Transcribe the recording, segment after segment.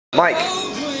Mike,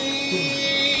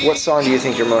 what song do you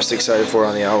think you're most excited for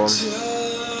on the album?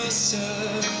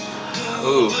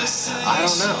 Ooh, I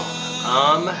don't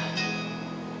know.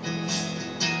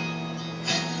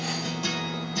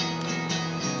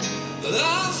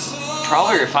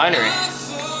 Probably Refinery.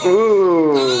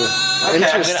 Ooh, Okay,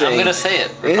 interesting. I'm gonna say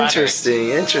it.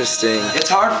 Refinery. Interesting. It's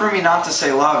hard for me not to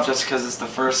say Love just because it's the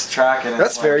first track and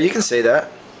That's it's fair. You can say that.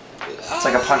 It's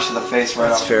like a punch to the face right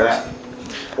That's off fair. the bat.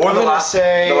 Or I'm the gonna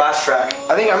last track.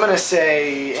 I think I'm gonna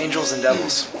say Angels and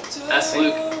Devils. That's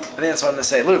Luke. I think that's what I'm gonna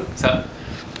say. Luke, What's up?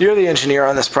 you're the engineer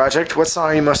on this project. What song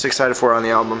are you most excited for on the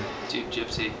album? Dude,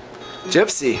 Gypsy.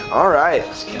 Gypsy. All right.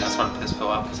 Just kidding. I just want to piss Phil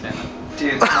off for saying that.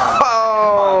 Dude, come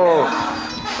on.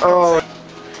 Oh.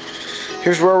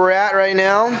 Here's where we're at right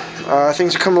now.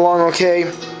 Things are coming along okay.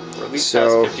 We're at least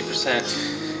So, past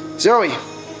 50%. Zoe,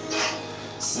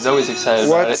 Zoe's excited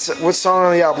about it. what song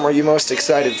on the album are you most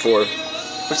excited for?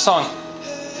 Which song?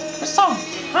 Which song?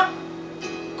 Huh?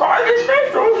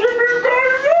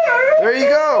 There you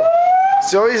go.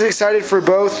 Zoe's excited for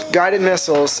both Guided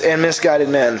Missiles and Misguided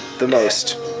Men the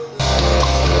most.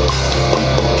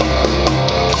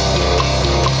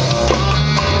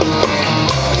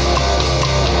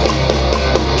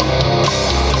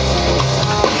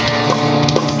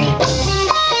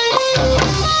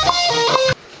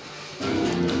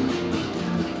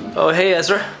 Oh, hey,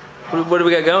 Ezra. What do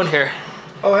we got going here?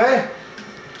 Oh, hey.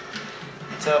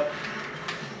 What's up?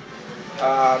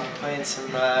 Playing some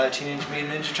Teenage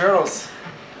Mutant Ninja Turtles.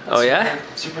 Oh, yeah?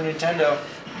 Super Nintendo.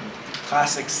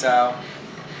 Classic style.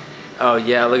 Oh,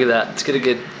 yeah, look at that. Let's get a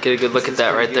good look at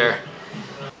that right there.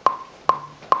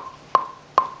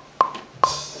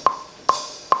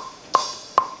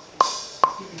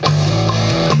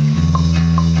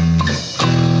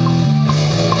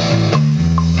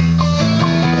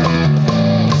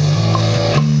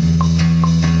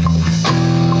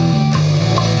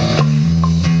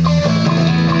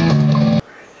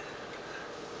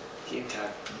 Game time.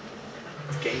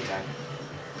 It's game time.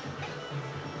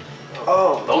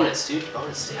 Oh, Bonus, dude.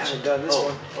 Bonus stage. I haven't done this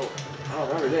one. Oh, I don't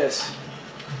remember this.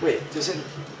 Wait, does it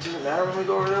matter when we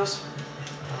go over those?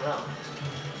 I don't know.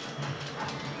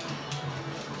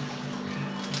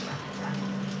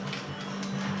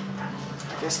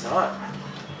 I guess not.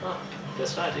 Oh,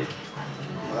 guess not, dude.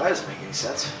 Well, that doesn't make any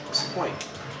sense. What's the point?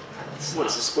 What,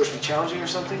 is this supposed to be challenging or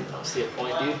something? I don't see a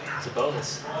point, dude. It's a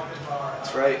bonus.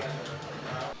 That's right.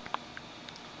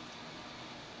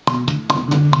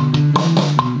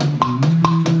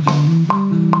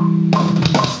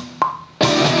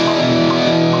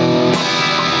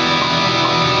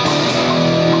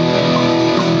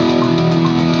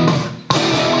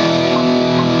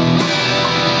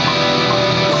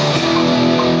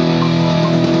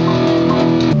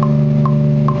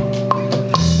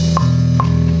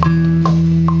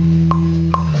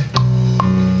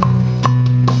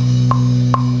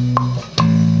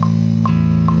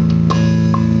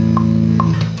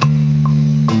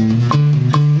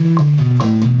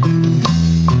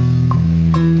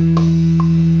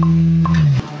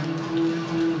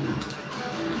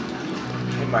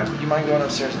 You mind going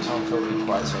upstairs and telling Phil to be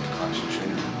quiet so I can concentrate?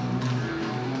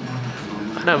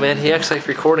 I know, man. He acts like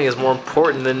recording is more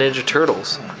important than Ninja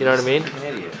Turtles. You know what I mean? He's an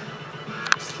idiot.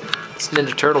 It's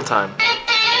Ninja Turtle time.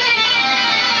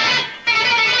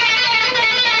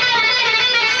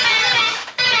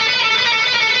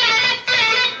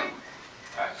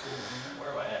 Alright,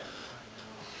 where am I at?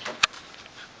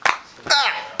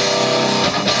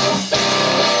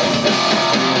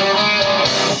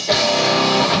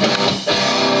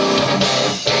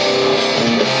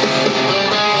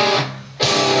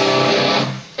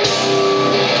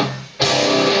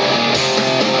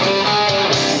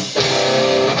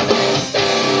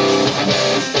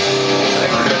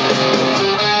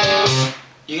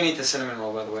 You can eat the cinnamon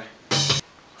roll, by the way.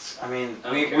 I mean,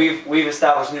 Okay. we've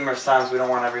established numerous times we don't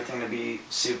want everything to be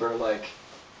super like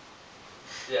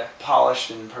Yeah. polished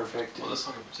and perfect. Well, this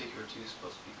song in particular too is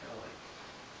supposed to be kind of like.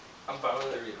 I'm fine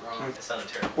with it. Read it wrong. It sounded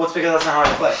terrible. Well, it's because that's not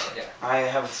how I play. Yeah. I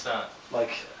have It's not.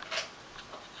 like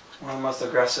one of the most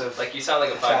aggressive. Like you sound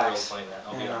like a 5-year-old Facts. playing that.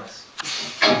 I'll be Yeah.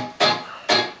 honest.